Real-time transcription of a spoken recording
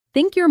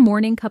Think your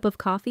morning cup of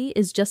coffee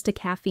is just a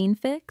caffeine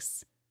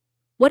fix?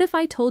 What if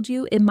I told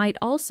you it might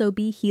also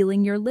be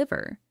healing your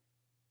liver?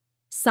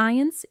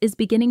 Science is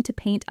beginning to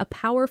paint a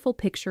powerful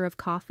picture of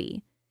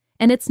coffee,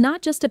 and it's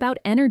not just about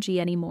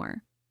energy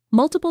anymore.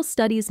 Multiple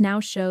studies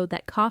now show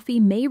that coffee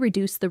may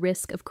reduce the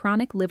risk of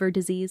chronic liver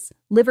disease,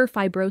 liver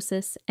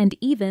fibrosis, and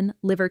even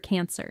liver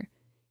cancer.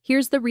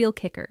 Here's the real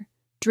kicker.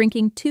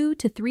 Drinking 2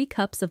 to 3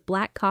 cups of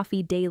black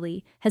coffee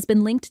daily has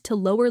been linked to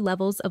lower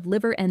levels of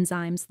liver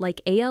enzymes like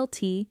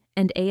ALT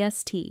and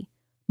AST,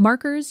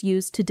 markers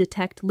used to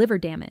detect liver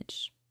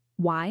damage.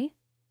 Why?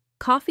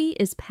 Coffee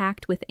is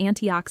packed with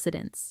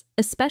antioxidants,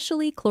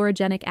 especially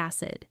chlorogenic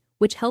acid,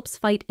 which helps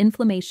fight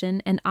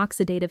inflammation and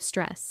oxidative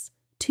stress,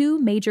 two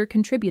major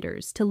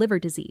contributors to liver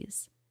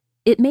disease.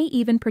 It may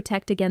even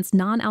protect against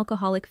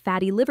non-alcoholic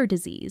fatty liver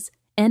disease,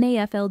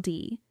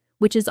 NAFLD,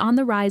 which is on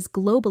the rise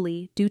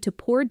globally due to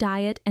poor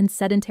diet and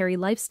sedentary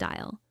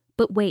lifestyle.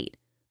 But wait,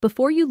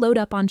 before you load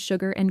up on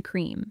sugar and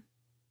cream.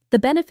 The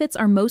benefits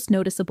are most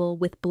noticeable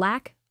with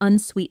black,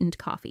 unsweetened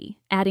coffee.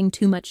 Adding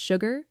too much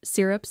sugar,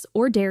 syrups,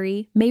 or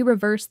dairy may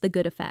reverse the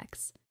good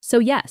effects. So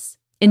yes,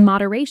 in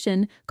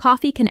moderation,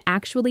 coffee can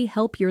actually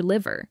help your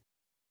liver.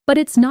 But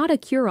it's not a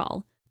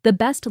cure-all. The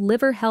best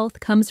liver health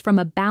comes from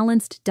a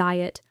balanced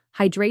diet,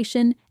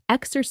 hydration,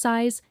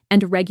 exercise,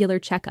 and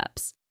regular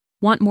checkups.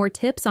 Want more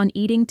tips on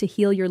eating to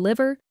heal your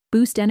liver,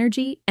 boost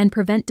energy, and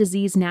prevent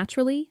disease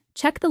naturally?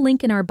 Check the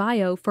link in our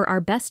bio for our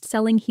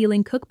best-selling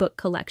healing cookbook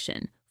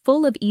collection,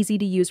 full of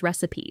easy-to-use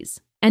recipes.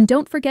 And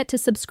don't forget to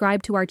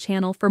subscribe to our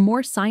channel for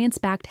more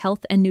science-backed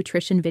health and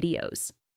nutrition videos.